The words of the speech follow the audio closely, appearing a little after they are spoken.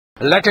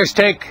Let us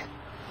take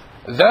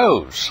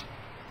those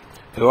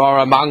who are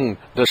among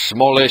the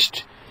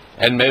smallest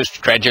and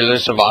most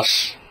credulous of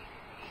us,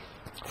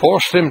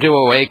 force them to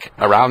awake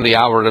around the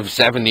hour of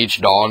 7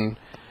 each dawn,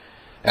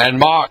 and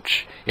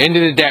march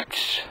into the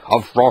depths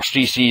of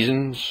frosty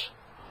seasons,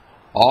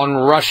 on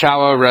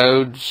rush-hour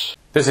roads.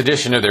 This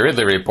edition of the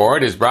Ridley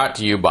Report is brought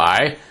to you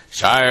by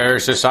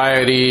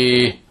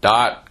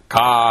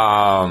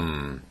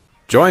ShireSociety.com.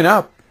 Join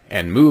up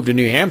and move to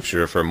New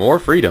Hampshire for more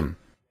freedom.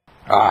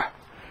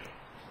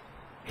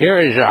 Here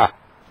is a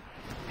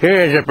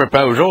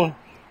proposal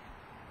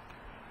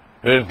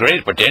with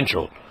great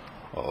potential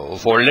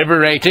for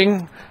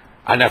liberating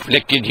an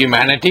afflicted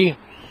humanity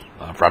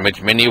from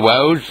its many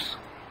woes.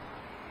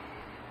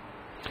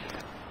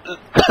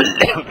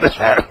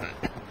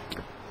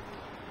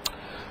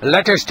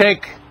 Let us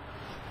take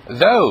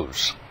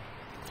those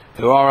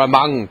who are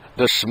among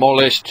the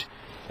smallest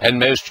and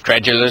most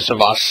credulous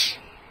of us,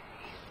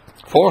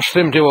 force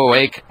them to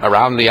awake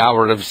around the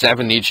hour of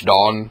 7 each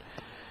dawn,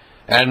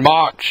 and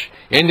march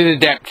into the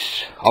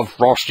depths of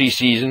frosty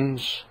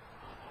seasons,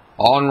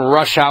 on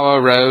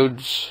rush-hour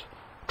roads,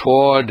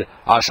 toward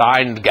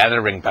assigned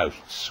gathering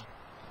posts.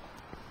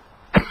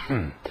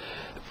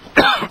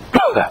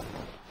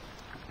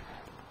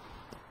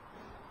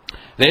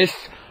 This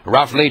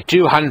roughly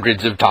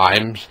 200 of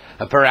times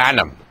per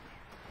annum.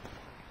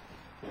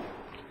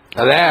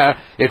 There,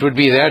 it would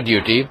be their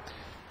duty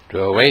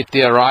to await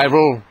the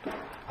arrival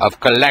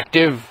of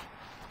collective,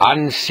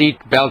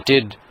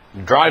 unseat-belted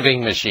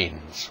driving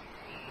machines,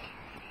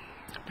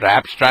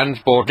 perhaps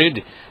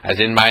transported, as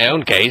in my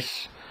own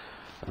case,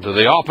 to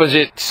the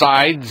opposite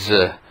sides,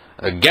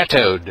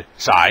 ghettoed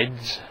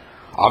sides,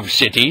 of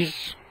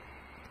cities,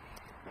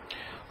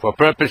 for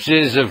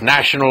purposes of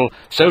national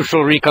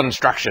social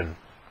reconstruction.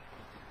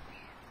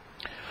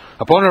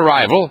 Upon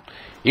arrival,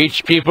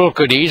 each pupil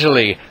could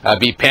easily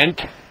be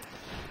pent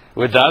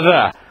with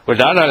other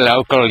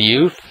local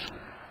youth,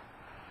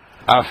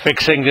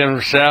 affixing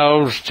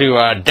themselves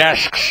to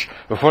desks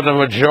for the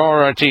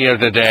majority of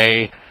the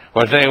day,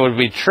 where they would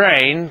be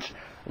trained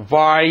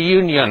by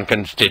union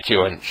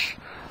constituents,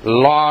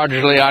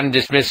 largely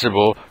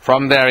undismissible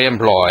from their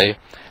employ,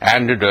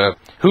 and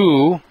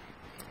who,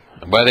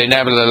 but they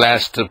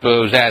nevertheless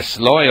possess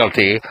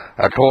loyalty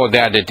toward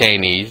their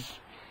detainees,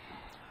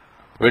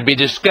 would be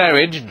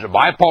discouraged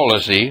by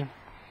policy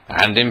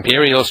and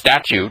imperial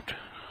statute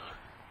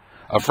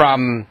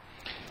from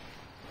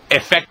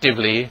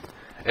effectively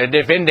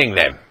defending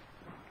them.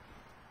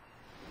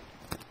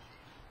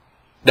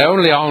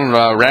 Only on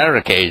rare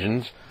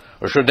occasions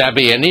should there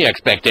be any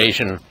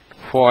expectation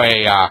for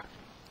a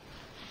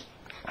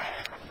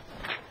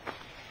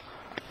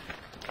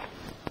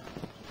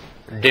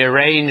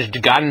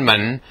deranged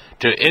gunman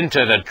to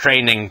enter the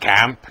training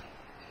camp.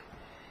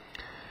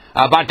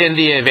 But in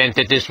the event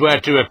that this were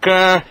to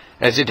occur,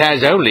 as it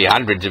has only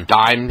hundreds of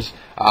times,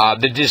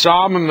 the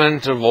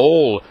disarmament of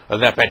all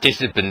the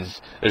participants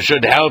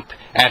should help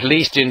at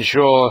least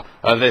ensure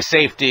the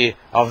safety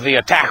of the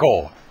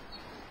attacker.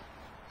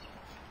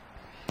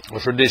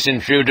 Should this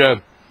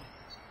intruder,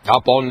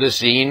 upon the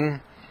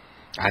scene,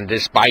 and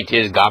despite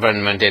his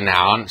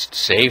government-enhanced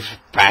safe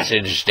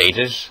passage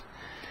status,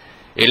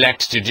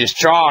 elects to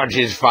discharge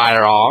his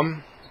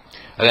firearm,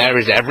 there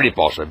is every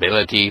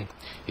possibility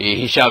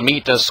he shall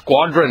meet a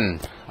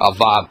squadron of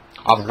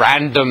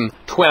random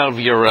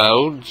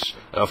 12-year-olds,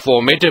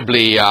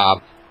 formidably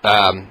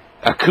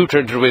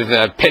accoutred with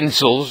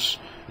pencils,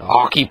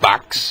 hockey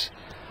pucks,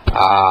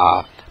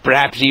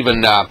 perhaps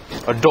even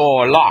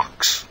door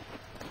locks.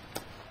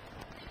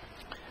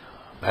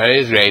 There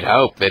is great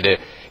hope that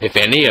if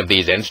any of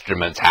these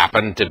instruments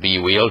happen to be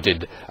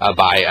wielded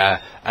by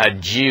a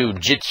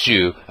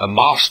jiu-jitsu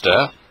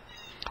master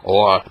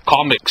or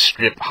comic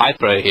strip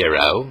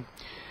hyperhero,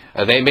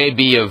 they may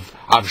be of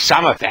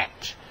some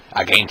effect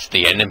against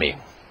the enemy.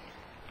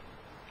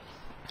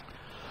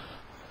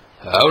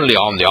 Only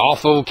on the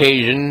off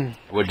occasion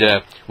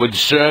would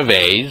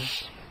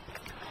surveys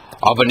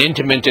of an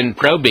intimate and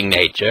probing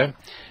nature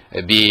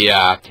be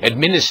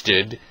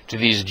administered to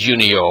these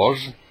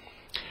juniors,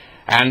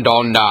 and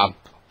on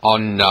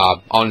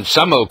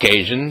some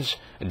occasions,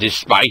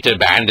 despite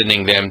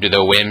abandoning them to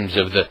the whims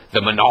of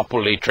the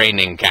monopoly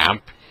training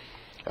camp,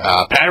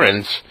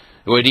 parents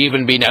would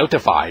even be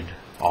notified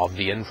of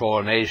the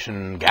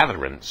information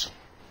gatherings.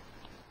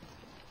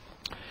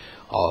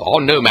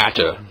 On no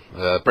matter,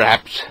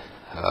 perhaps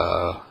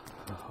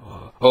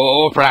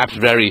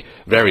very,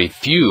 very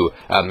few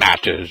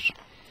matters,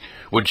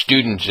 would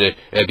students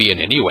be in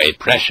any way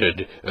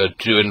pressured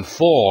to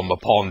inform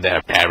upon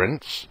their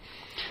parents.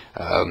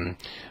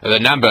 The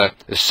number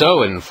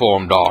so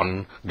informed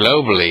on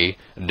globally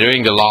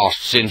during the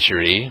last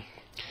century,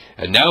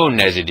 known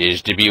as it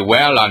is to be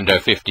well under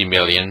 50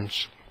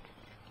 millions,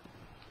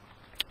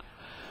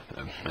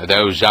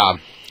 those are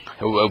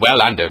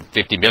well under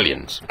 50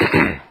 millions.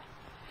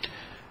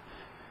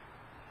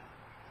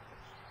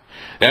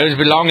 Those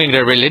belonging to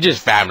religious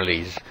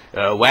families,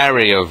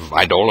 wary of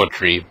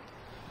idolatry,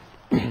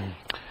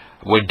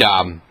 would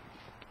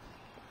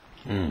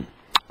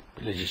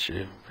religious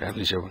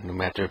families, no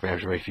matter,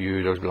 perhaps very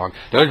few, those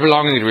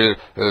belonging to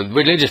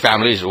religious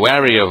families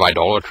wary of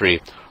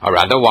idolatry or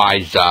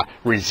otherwise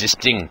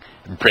resisting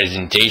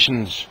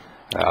presentations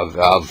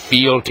of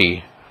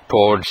fealty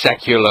toward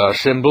secular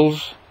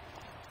symbols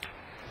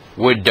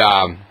would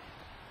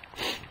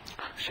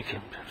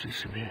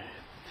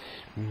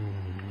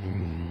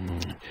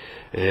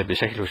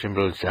secular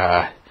symbols,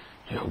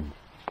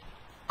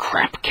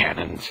 crap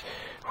cannons.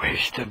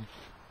 Where's the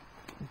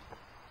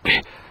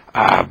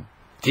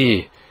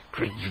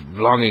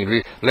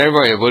belonging?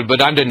 Would,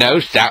 but under no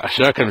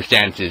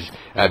circumstances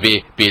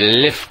be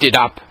lifted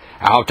up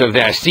out of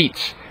their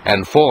seats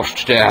and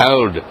forced to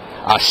hold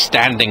a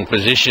standing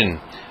position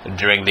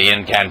during the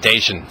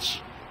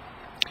incantations.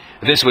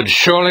 This would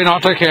surely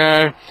not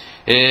occur,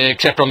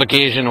 except on the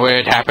occasion where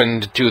it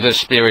happened to the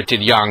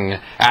spirited young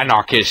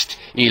anarchist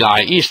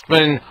Eli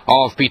Eastman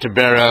of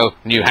Peterborough,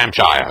 New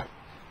Hampshire.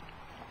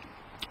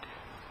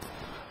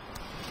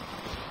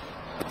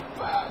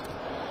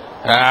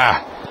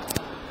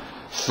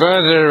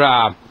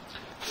 Further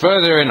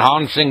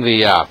enhancing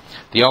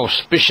the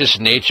auspicious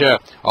nature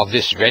of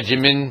this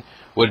regimen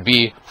would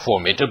be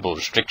formidable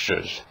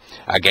strictures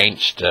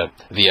against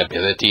the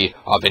ability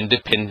of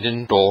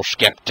independent or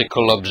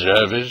skeptical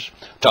observers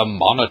to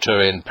monitor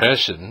in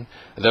person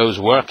those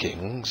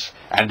workings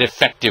and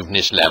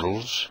effectiveness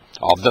levels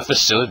of the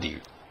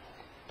facilities.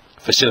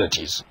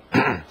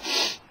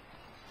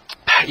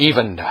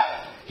 Even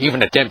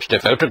attempts to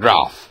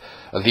photograph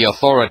the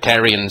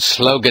authoritarian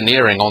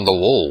sloganeering on the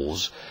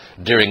walls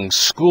during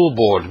school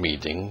board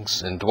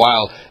meetings and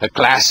while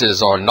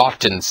classes are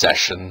not in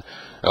session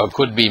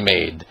could be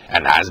made,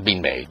 and has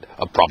been made,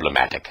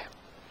 problematic.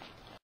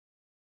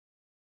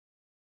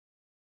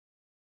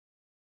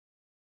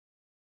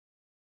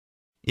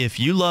 If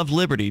you love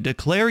liberty,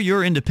 declare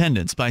your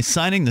independence by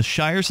signing the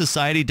Shire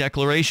Society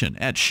Declaration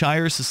at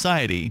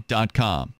shiresociety.com.